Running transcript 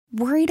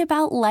Worried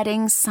about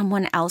letting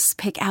someone else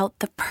pick out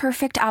the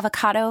perfect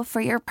avocado for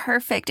your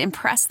perfect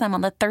impress them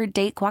on the third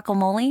date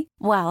guacamole?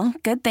 Well,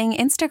 good thing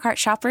Instacart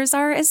shoppers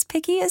are as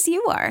picky as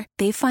you are.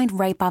 They find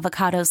ripe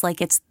avocados like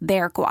it's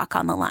their guac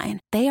on the line.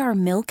 They are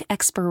milk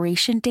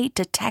expiration date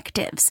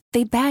detectives.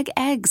 They bag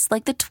eggs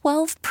like the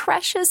 12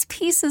 precious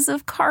pieces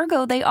of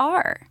cargo they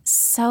are.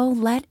 So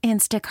let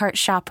Instacart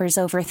shoppers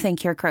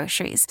overthink your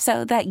groceries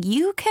so that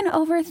you can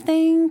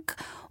overthink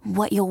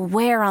what you'll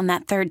wear on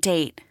that third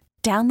date.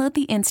 Download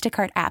the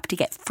Instacart app to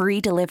get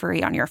free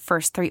delivery on your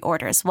first 3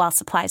 orders while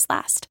supplies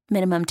last.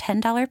 Minimum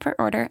 $10 per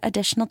order.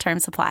 Additional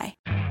terms apply.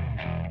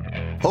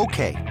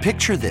 Okay,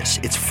 picture this.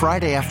 It's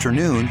Friday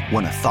afternoon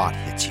when a thought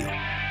hits you.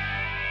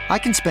 I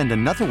can spend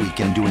another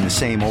weekend doing the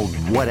same old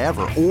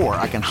whatever, or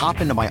I can hop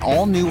into my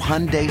all-new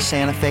Hyundai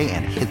Santa Fe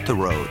and hit the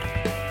road.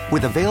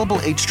 With available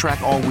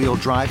H-Track all-wheel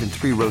drive and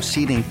 3-row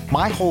seating,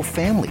 my whole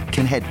family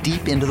can head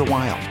deep into the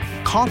wild.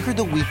 Conquer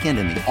the weekend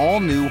in the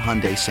all-new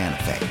Hyundai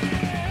Santa Fe.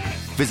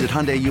 Visit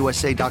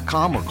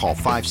HyundaiUSA.com or call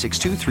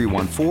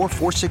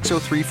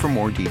 562-314-4603 for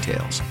more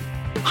details.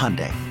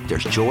 Hyundai,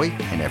 there's joy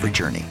in every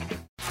journey.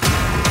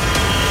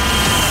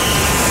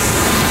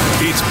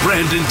 It's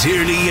Brandon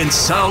Tierney and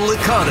Sal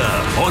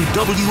Licata on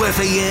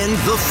WFAN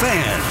The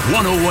Fan,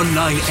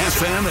 101.9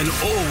 FM, and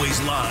always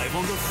live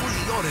on the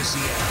free Odyssey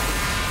app.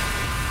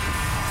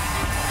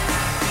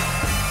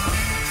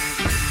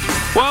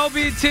 Well,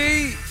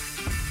 BT,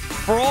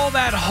 for all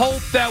that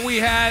hope that we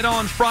had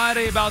on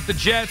Friday about the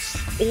Jets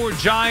or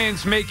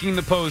Giants making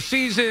the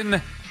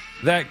postseason,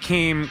 that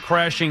came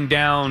crashing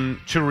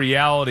down to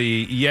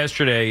reality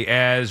yesterday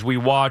as we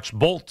watched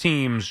both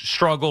teams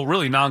struggle,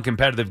 really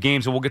non-competitive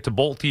games, and we'll get to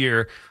both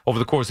here over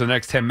the course of the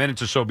next 10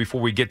 minutes or so before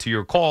we get to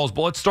your calls.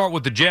 But let's start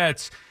with the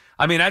Jets.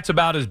 I mean, that's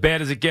about as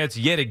bad as it gets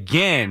yet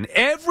again.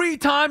 Every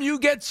time you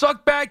get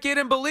sucked back in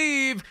and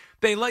believe,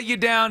 they let you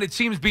down. It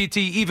seems,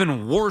 BT,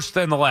 even worse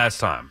than the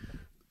last time.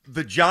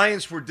 The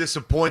Giants were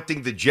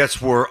disappointing. The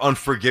Jets were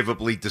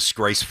unforgivably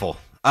disgraceful.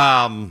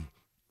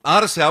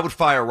 Honestly, I would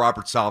fire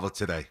Robert Saleh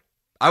today.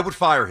 I would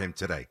fire him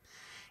today.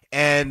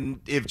 And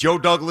if Joe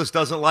Douglas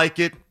doesn't like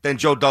it, then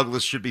Joe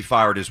Douglas should be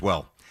fired as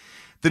well.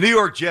 The New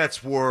York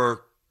Jets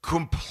were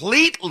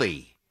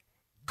completely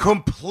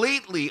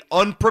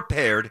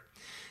unprepared.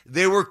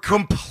 They were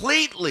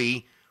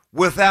completely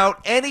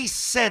without any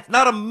sense,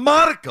 not a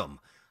modicum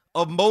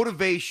of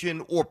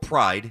motivation or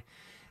pride.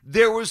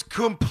 There was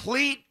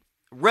complete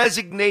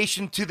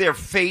resignation to their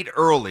fate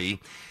early.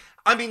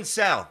 I mean,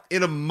 Sal,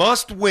 in a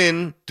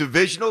must-win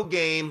divisional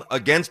game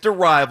against a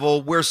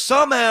rival where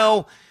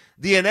somehow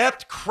the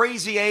inept,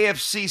 crazy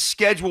AFC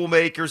schedule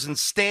makers and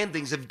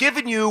standings have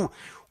given you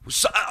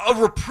a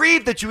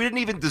reprieve that you didn't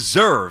even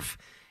deserve,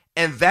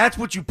 and that's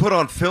what you put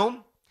on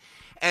film?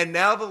 And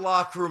now the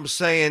locker room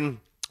saying,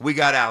 we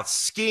got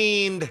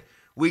out-schemed,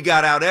 we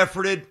got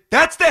out-efforted.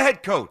 That's the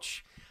head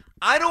coach.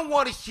 I don't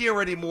want to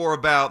hear any more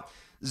about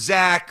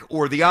Zach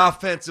or the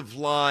offensive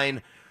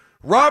line.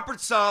 Robert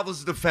Saleh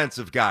is a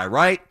defensive guy,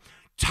 right?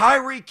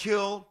 Tyreek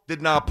Hill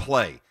did not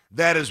play.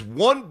 That is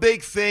one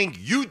big thing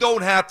you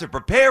don't have to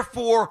prepare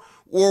for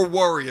or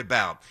worry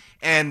about.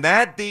 And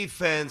that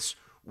defense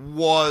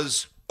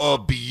was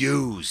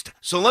abused.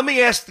 So let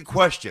me ask the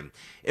question.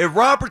 If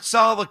Robert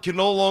Saleh can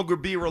no longer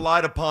be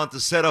relied upon to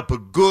set up a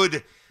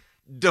good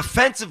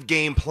defensive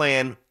game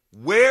plan,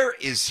 where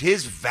is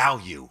his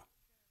value?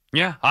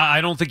 Yeah,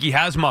 I don't think he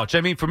has much.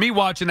 I mean, for me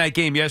watching that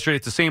game yesterday,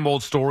 it's the same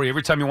old story.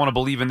 Every time you want to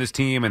believe in this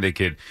team and they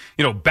could,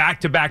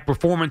 back-to-back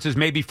performances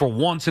maybe for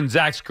once in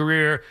Zach's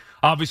career,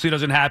 obviously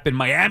doesn't happen.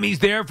 Miami's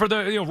there for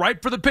the,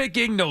 ripe for the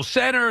picking. No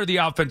center. The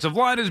offensive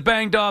line is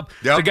banged up.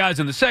 Yep. The guys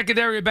in the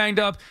secondary are banged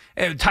up.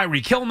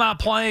 Tyreek Hill not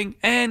playing.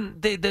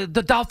 And the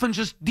Dolphins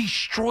just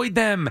destroyed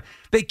them.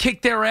 They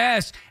kicked their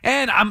ass.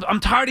 And I'm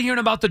tired of hearing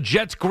about the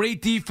Jets'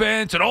 great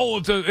defense and,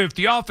 if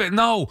the offense.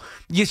 No,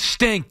 you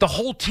stink. The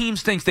whole team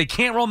stinks. They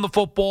can't run the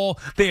football.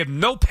 They have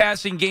no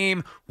passing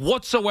game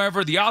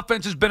whatsoever. The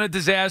offense has been a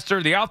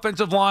disaster. The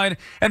offensive line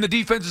and the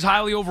defense is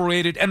highly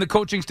overrated. And the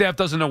coaching staff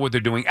doesn't know what they're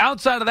doing.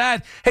 Outside of that,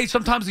 hey,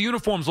 sometimes the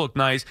uniforms look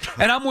nice.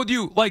 And I'm with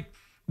you. Like,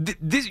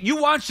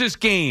 you watch this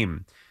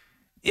game.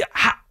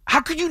 How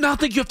could you not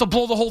think you have to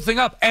blow the whole thing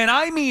up? And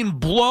I mean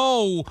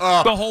blow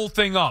the whole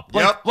thing up.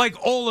 Like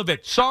all of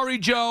it. Sorry,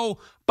 Joe.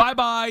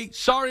 Bye-bye.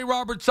 Sorry,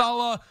 Robert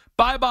Saleh.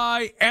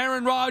 Bye-bye.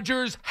 Aaron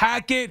Rodgers.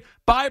 Hackett.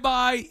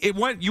 Bye-bye.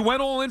 You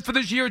went all in for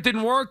this year. It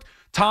didn't work.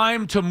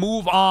 Time to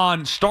move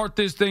on. Start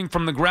this thing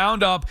from the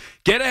ground up.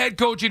 Get a head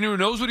coach in here who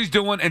knows what he's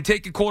doing and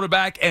take a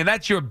quarterback. And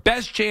that's your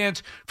best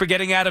chance for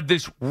getting out of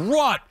this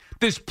rut,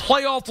 this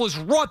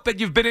playoffless rut that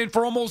you've been in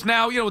for almost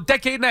now, a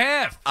decade and a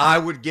half. I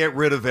would get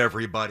rid of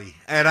everybody.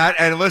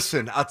 And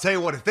listen, I'll tell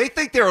you what, if they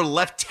think they're a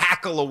left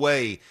tackle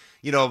away,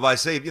 if I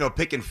say,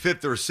 picking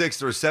 5th or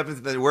 6th or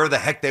 7th, where the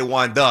heck they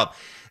wind up,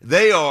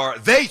 they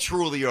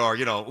truly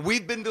are.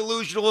 We've been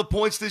delusional at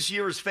points this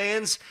year as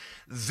fans.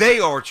 They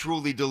are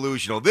truly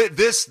delusional.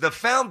 The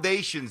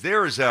foundations,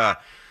 there is a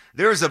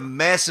There's a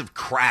massive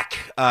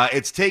crack.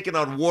 It's taken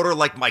on water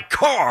like my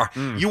car.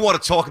 You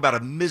want to talk about a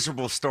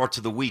miserable start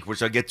to the week,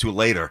 which I'll get to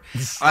later.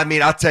 I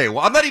mean, I'll tell you,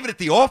 I'm not even at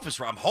the office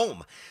where I'm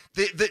home.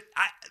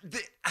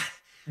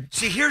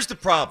 See, here's the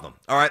problem,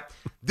 all right?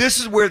 This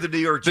is where the New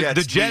York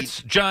Jets... The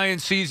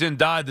Jets-Giants season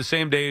died the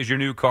same day as your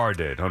new car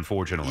did,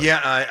 unfortunately.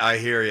 Yeah, I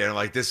hear you.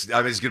 Like this,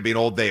 I mean, it's going to be an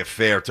all-day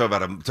affair. Talk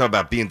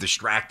about being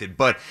distracted,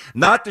 but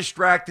not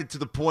distracted to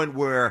the point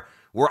where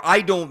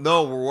I don't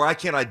know, or where I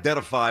can't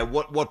identify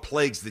what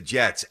plagues the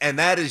Jets, and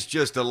that is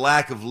just a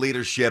lack of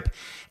leadership.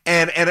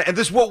 And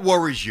this is what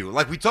worries you.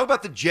 Like, we talk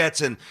about the Jets,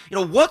 and,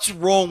 what's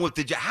wrong with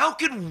the Jets? How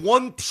can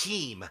one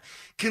team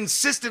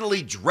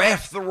consistently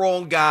draft the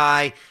wrong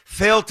guy,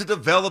 fail to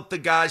develop the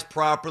guys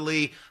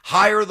properly,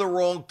 hire the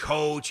wrong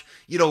coach,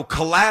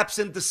 collapse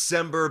in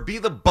December, be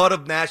the butt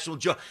of national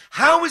joke?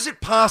 How is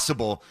it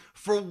possible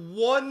for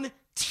one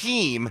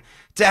team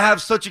to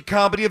have such a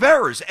comedy of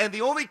errors? And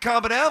the only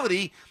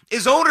commonality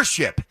is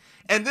ownership.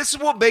 And this is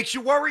what makes you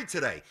worry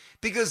today,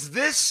 because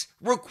this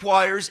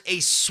requires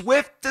a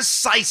swift,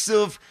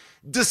 decisive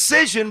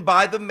decision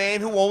by the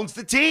man who owns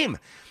the team.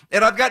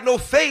 And I've got no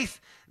faith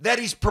that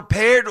he's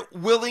prepared,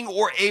 willing,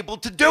 or able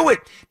to do it.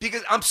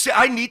 Because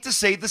I need to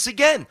say this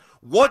again.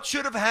 What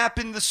should have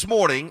happened this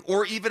morning,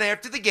 or even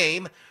after the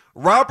game?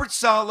 Robert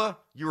Saleh,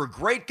 you're a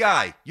great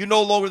guy. You're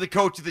no longer the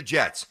coach of the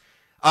Jets.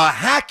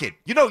 Hackett,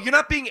 you're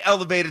not being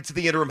elevated to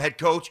the interim head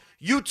coach.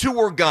 You two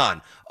are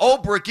gone.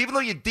 Ulbrich, even though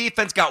your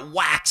defense got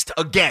waxed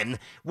again,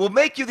 we'll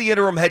make you the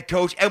interim head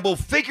coach, and we'll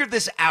figure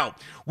this out.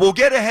 We'll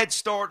get a head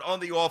start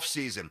on the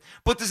offseason.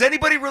 But does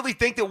anybody really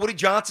think that Woody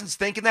Johnson's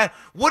thinking that?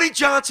 Woody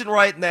Johnson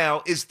right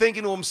now is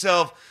thinking to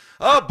himself,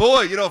 oh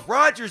boy, if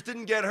Rodgers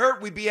didn't get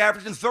hurt, we'd be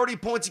averaging 30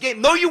 points a game.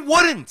 No, you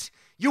wouldn't.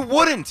 You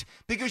wouldn't,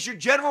 because your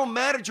general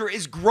manager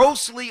is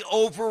grossly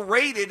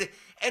overrated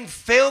and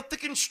failed to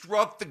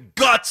construct the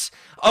guts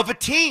of a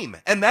team.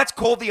 And that's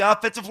called the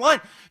offensive line.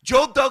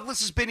 Joe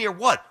Douglas has been here,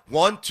 1,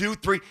 2,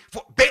 3,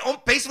 4,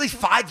 basically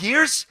 5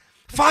 years?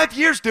 5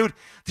 years, dude.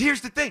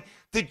 Here's the thing.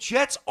 The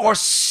Jets are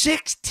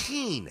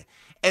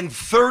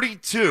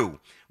 16-32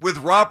 with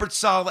Robert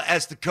Saleh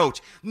as the coach.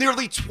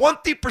 Nearly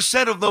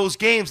 20% of those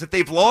games that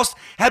they've lost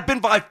have been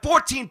by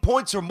 14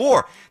 points or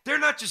more. They're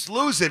not just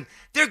losing,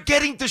 they're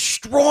getting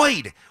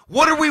destroyed.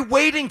 What are we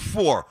waiting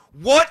for?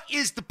 What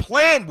is the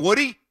plan,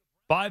 Woody?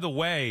 By the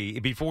way,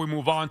 before we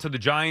move on to the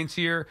Giants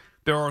here,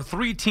 there are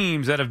 3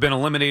 teams that have been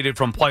eliminated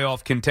from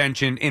playoff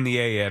contention in the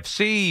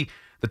AFC: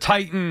 the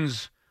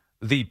Titans,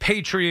 the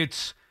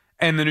Patriots,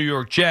 and the New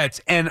York Jets.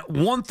 And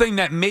one thing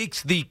that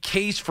makes the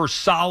case for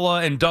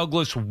Saleh and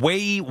Douglas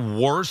way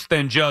worse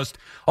than just,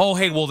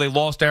 they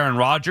lost Aaron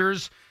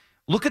Rodgers.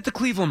 Look at the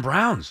Cleveland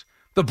Browns.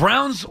 The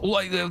Browns,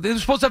 they're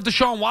supposed to have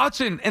Deshaun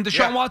Watson, and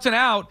Deshaun Watson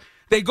out.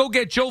 They go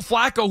get Joe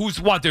Flacco, who's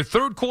their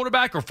 3rd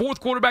quarterback or 4th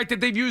quarterback that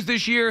they've used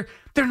this year.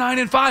 They're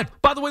 9-5.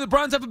 By the way, the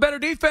Browns have a better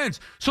defense.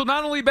 So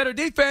not only better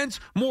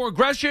defense, more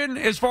aggression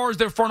as far as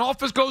their front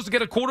office goes to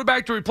get a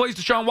quarterback to replace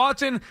Deshaun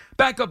Watson,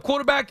 backup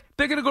quarterback.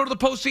 They're going to go to the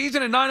postseason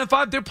at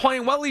 9-5. They're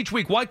playing well each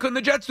week. Why couldn't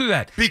the Jets do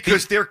that?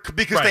 Because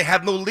they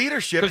have no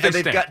leadership, and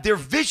they're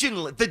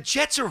visionless. The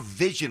Jets are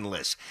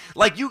visionless.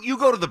 Like you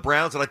go to the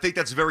Browns, and I think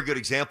that's a very good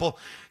example.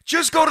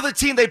 Just go to the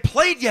team they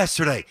played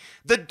yesterday.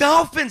 The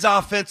Dolphins'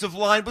 offensive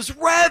line was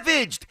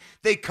ravaged.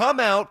 They come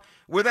out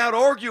without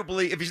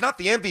arguably, if he's not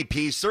the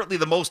MVP, certainly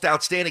the most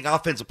outstanding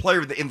offensive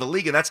player in the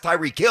league, and that's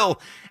Tyreek Hill.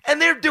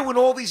 And they're doing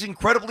all these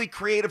incredibly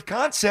creative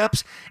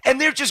concepts,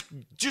 and they're just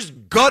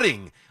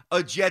gutting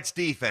a Jets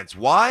defense.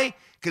 Why?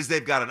 Because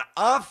they've got an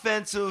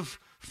offensive,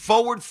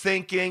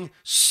 forward-thinking,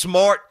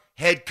 smart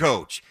head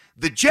coach.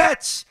 The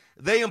Jets,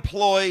 they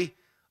employ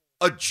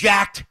a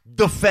jacked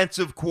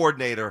defensive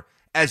coordinator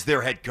as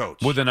their head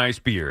coach. With a nice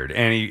beard,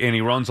 and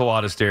he runs a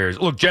lot of stairs.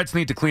 Look, Jets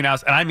need to clean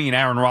house, and I mean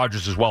Aaron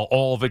Rodgers as well.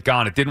 All of it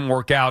gone. It didn't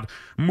work out.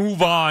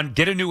 Move on.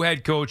 Get a new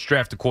head coach.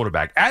 Draft a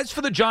quarterback. As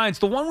for the Giants,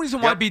 the one reason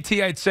why,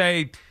 BT, I'd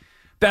say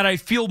that I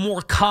feel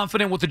more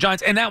confident with the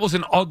Giants, and that was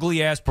an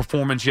ugly-ass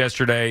performance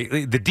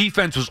yesterday. The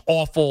defense was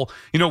awful.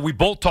 We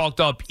both talked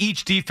up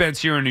each defense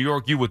here in New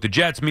York, you with the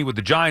Jets, me with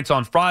the Giants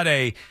on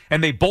Friday,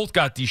 and they both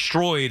got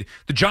destroyed.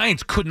 The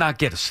Giants could not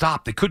get a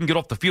stop. They couldn't get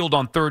off the field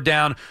on 3rd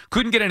down,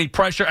 couldn't get any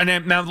pressure. And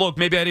then, now, look,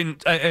 maybe I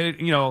didn't,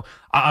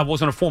 I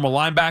wasn't a former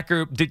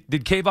linebacker.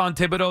 Did Kayvon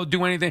Thibodeau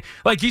do anything?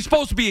 Like, he's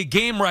supposed to be a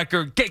game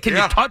wrecker.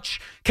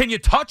 Can you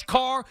touch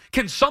Carr?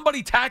 Can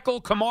somebody tackle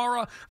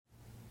Kamara?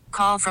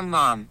 Call from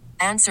mom.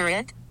 Answer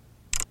it.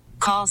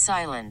 Call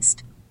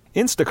silenced.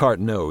 Instacart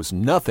knows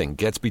nothing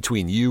gets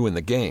between you and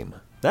the game.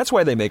 That's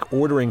why they make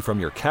ordering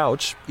from your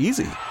couch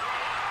easy.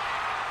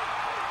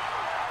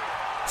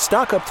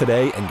 Stock up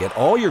today and get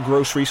all your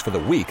groceries for the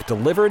week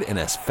delivered in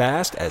as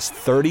fast as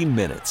 30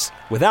 minutes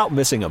without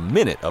missing a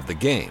minute of the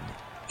game.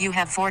 You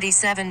have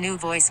 47 new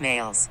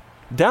voicemails.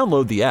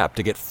 Download the app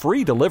to get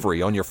free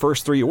delivery on your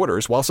first 3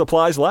 orders while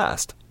supplies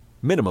last.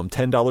 Minimum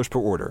 $10 per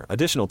order.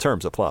 Additional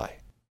terms apply.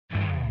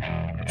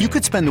 You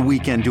could spend the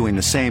weekend doing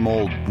the same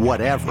old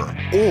whatever,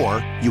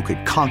 or you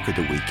could conquer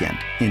the weekend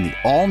in the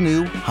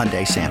all-new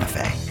Hyundai Santa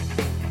Fe.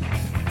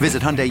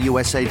 Visit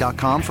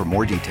HyundaiUSA.com for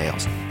more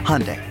details.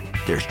 Hyundai,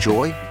 there's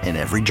joy in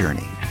every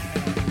journey.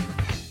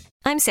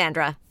 I'm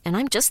Sandra, and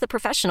I'm just the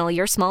professional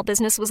your small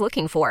business was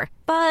looking for.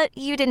 But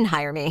you didn't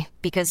hire me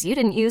because you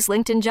didn't use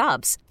LinkedIn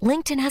Jobs.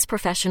 LinkedIn has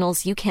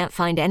professionals you can't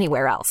find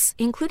anywhere else,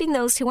 including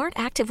those who aren't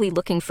actively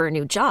looking for a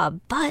new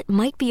job, but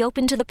might be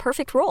open to the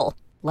perfect role,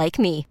 like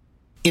me.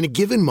 In a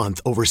given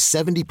month, over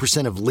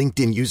 70% of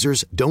LinkedIn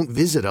users don't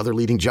visit other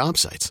leading job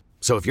sites.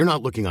 So if you're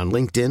not looking on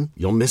LinkedIn,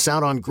 you'll miss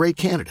out on great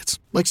candidates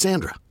like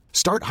Sandra.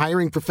 Start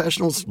hiring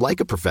professionals like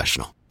a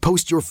professional.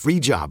 Post your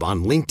free job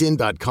on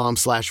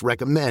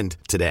linkedin.com/recommend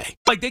today.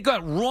 Like, they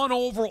got run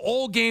over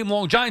all game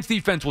long. Giants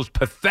defense was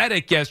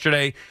pathetic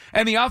yesterday,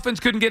 and the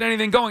offense couldn't get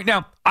anything going.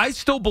 Now, I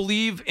still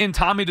believe in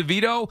Tommy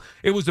DeVito.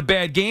 It was a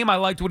bad game. I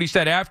liked what he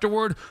said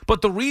afterward.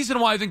 But the reason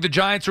why I think the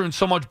Giants are in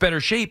so much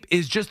better shape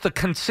is just the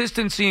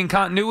consistency and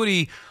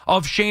continuity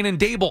of Shane and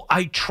Dable.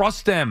 I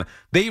trust them.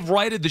 They've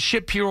righted the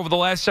ship here over the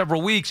last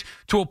several weeks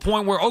to a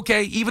point where,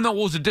 okay, even though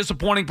it was a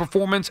disappointing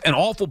performance, an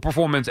awful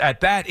performance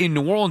at that in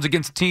New Orleans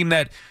against a team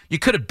that you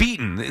could have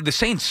beaten. The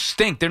Saints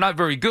stink. They're not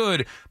very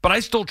good. But I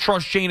still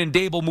trust Shane and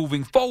Dable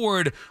moving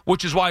forward,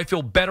 which is why I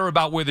feel better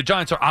about where the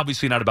Giants are.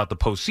 Obviously not about the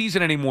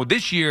postseason anymore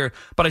this year,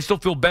 but I still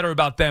feel better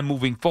about them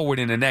moving forward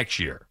into next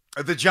year.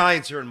 The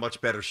Giants are in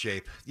much better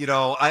shape. You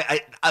know,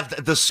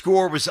 the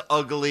score was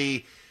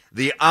ugly.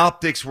 The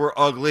optics were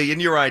ugly.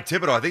 And you're right,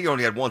 Thibodeau, I think he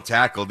only had one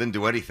tackle, didn't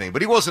do anything.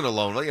 But he wasn't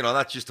alone. You know,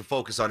 that's just to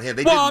focus on him.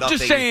 I'm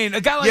just saying,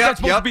 a guy like that's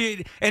supposed to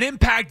be an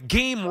impact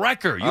game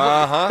wrecker.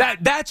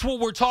 That's what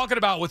we're talking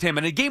about with him.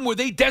 In a game where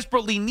they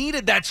desperately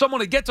needed someone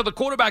to get to the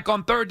quarterback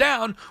on third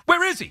down,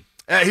 where is he?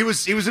 He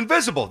was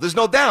invisible. There's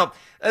no doubt.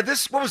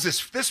 What was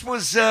this? This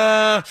was,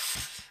 I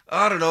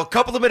don't know, a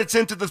couple of minutes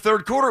into the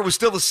third quarter. It was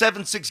still a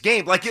 7-6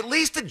 game. Like, at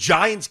least the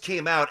Giants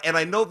came out, and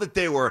I know that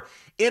they were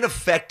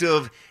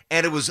ineffective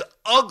and it was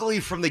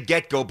ugly from the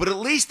get-go, but at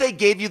least they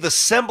gave you the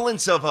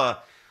semblance of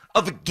a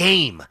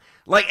game.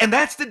 Like, and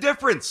that's the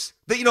difference.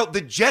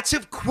 The Jets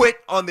have quit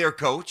on their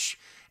coach,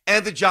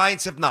 and the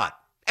Giants have not.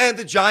 And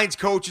the Giants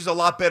coach is a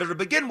lot better to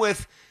begin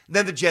with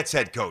than the Jets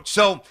head coach.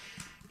 So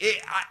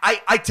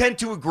I tend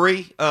to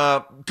agree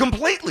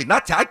completely.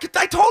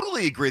 I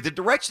totally agree. The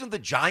direction of the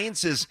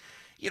Giants is,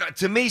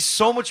 to me,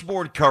 so much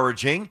more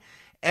encouraging.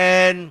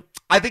 And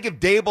I think if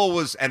Dable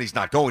was, and he's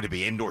not going to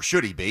be, and nor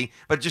should he be,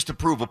 but just to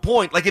prove a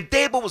point, like if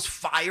Dable was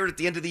fired at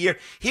the end of the year,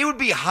 he would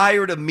be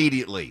hired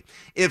immediately.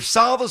 If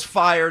Salva's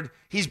fired,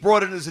 he's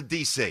brought in as a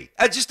DC.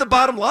 That's just the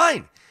bottom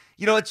line.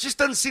 It just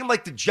doesn't seem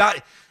like the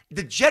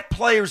Jet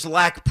players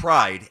lack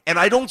pride, and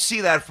I don't see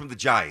that from the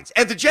Giants.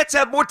 And the Jets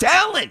have more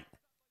talent.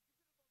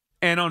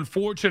 And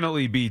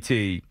unfortunately,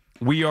 BT,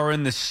 we are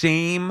in the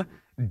same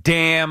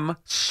damn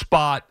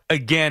spot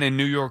again in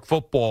New York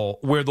football,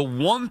 where the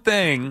one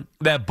thing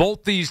that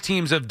both these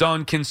teams have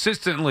done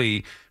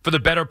consistently for the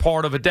better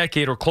part of a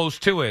decade or close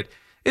to it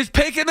is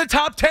picking the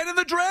top 10 in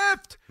the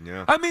draft.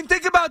 Yeah. I mean,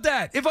 think about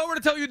that. If I were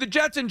to tell you the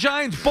Jets and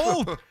Giants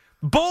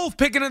both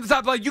picking in the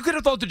top, like, you could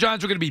have thought the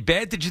Giants were going to be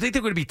bad. Did you think they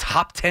were going to be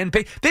top 10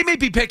 pick? They may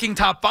be picking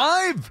top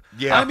 5.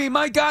 Yeah. I mean,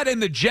 my God,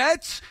 and the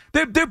Jets,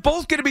 they're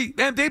both going to be,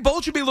 and they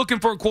both should be looking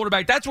for a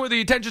quarterback. That's where the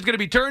attention's going to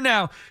be turned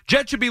now.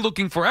 Jets should be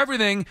looking for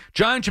everything.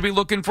 Giants should be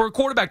looking for a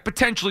quarterback.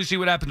 Potentially see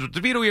what happens with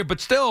DeVito here, but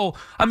still,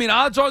 I mean,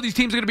 odds are these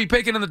teams are going to be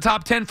picking in the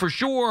top 10 for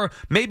sure,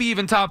 maybe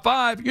even top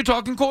 5. You're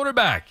talking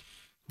quarterback.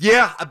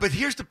 Yeah, but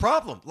here's the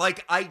problem.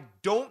 Like, I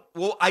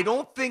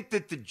don't think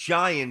that the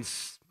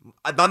Giants,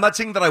 I'm not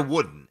saying that I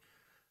wouldn't.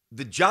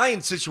 The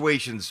Giants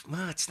situations,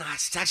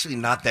 it's actually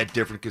not that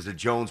different because of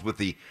Jones with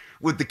the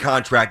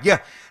contract. Yeah,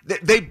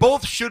 they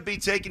both should be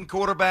taking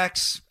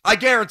quarterbacks. I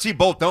guarantee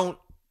both don't.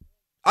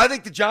 I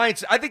think the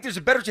Giants, there's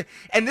a better chance.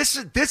 And this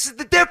is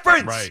the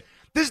difference. Right.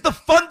 This is the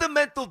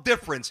fundamental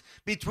difference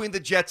between the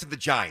Jets and the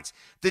Giants.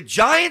 The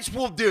Giants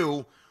will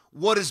do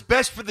what is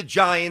best for the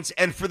Giants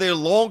and for their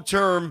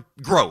long-term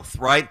growth,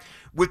 right?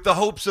 With the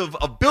hopes of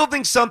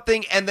building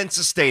something and then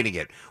sustaining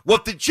it.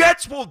 What the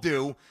Jets will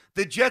do,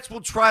 the Jets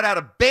will try out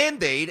a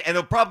Band-Aid, and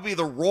it'll probably be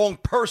the wrong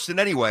person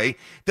anyway.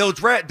 They'll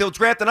draft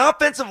an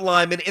offensive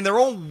lineman in their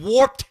own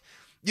warped,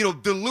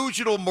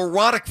 delusional,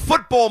 moronic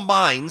football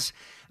minds.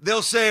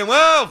 They'll say,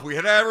 well, if we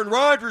had Aaron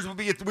Rodgers,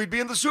 we'd be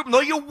in the Super Bowl.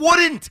 No, you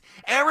wouldn't.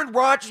 Aaron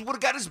Rodgers would have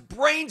got his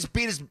brains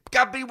beat.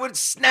 He would have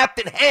snapped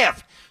in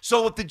half.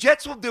 So what the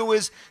Jets will do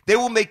is they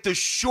will make the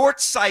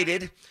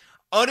short-sighted,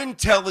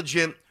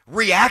 unintelligent,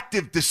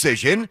 reactive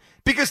decision,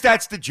 because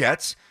that's the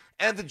Jets.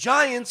 And the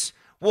Giants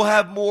will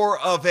have more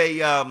of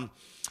a,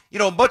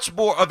 much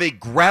more of a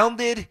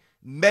grounded,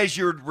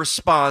 measured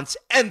response.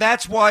 And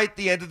that's why at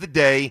the end of the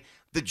day,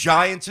 the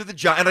Giants are the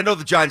Giants. And I know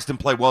the Giants didn't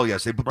play well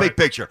yesterday, but big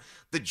picture.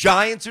 The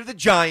Giants are the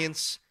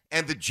Giants,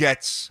 and the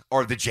Jets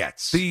are the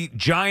Jets. The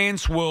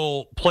Giants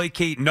will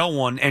placate no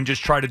one and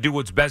just try to do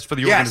what's best for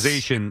the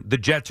organization. Yes. The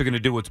Jets are going to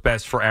do what's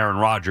best for Aaron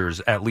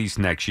Rodgers, at least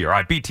next year. All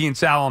right, BT and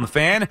Sal on the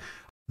Fan.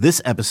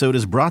 This episode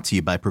is brought to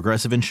you by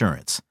Progressive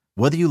Insurance.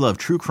 Whether you love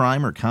true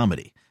crime or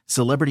comedy,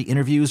 celebrity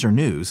interviews or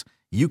news,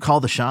 you call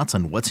the shots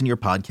on what's in your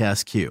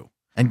podcast queue.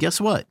 And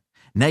guess what?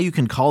 Now you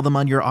can call them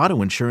on your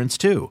auto insurance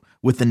too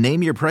with the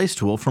Name Your Price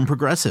tool from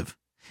Progressive.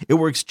 It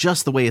works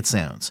just the way it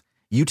sounds.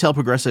 You tell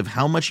Progressive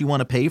how much you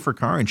want to pay for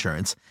car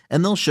insurance,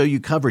 and they'll show you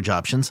coverage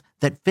options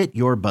that fit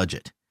your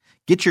budget.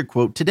 Get your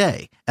quote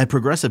today at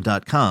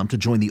Progressive.com to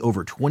join the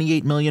over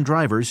 28 million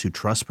drivers who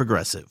trust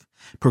Progressive.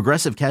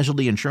 Progressive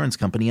Casualty Insurance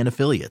Company and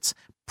Affiliates.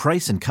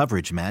 Price and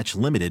coverage match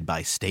limited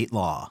by state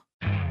law.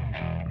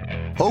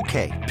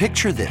 Okay,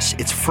 picture this.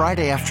 It's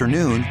Friday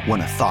afternoon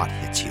when a thought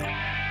hits you.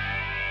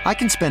 I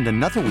can spend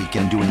another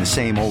weekend doing the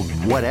same old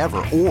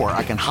whatever, or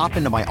I can hop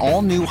into my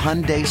all-new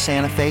Hyundai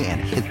Santa Fe and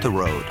hit the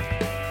road.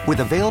 With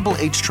available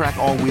H-Track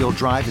all-wheel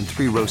drive and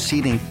 3-row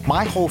seating,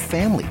 my whole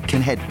family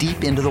can head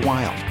deep into the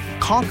wild.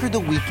 Conquer the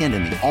weekend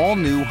in the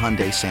all-new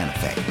Hyundai Santa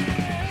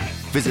Fe.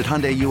 Visit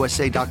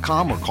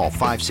HyundaiUSA.com or call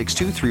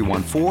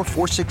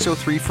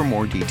 562-314-4603 for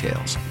more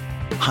details.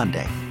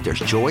 Hyundai, there's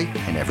joy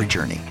in every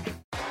journey.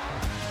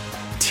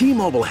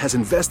 T-Mobile has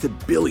invested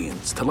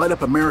billions to light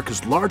up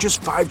America's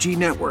largest 5G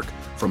network,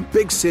 from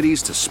big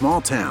cities to small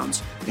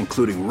towns,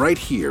 including right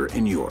here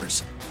in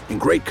yours. And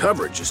great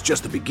coverage is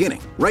just the beginning.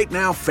 Right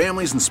now,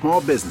 families and small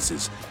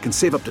businesses can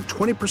save up to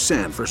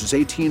 20% versus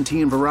AT&T and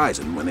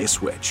Verizon when they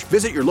switch.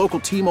 Visit your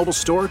local T-Mobile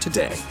store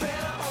today.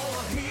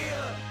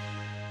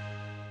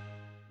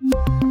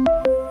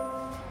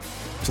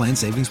 Plan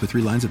savings with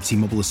 3 lines of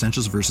T-Mobile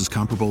Essentials versus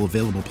comparable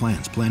available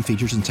plans. Plan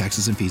features and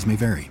taxes and fees may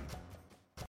vary.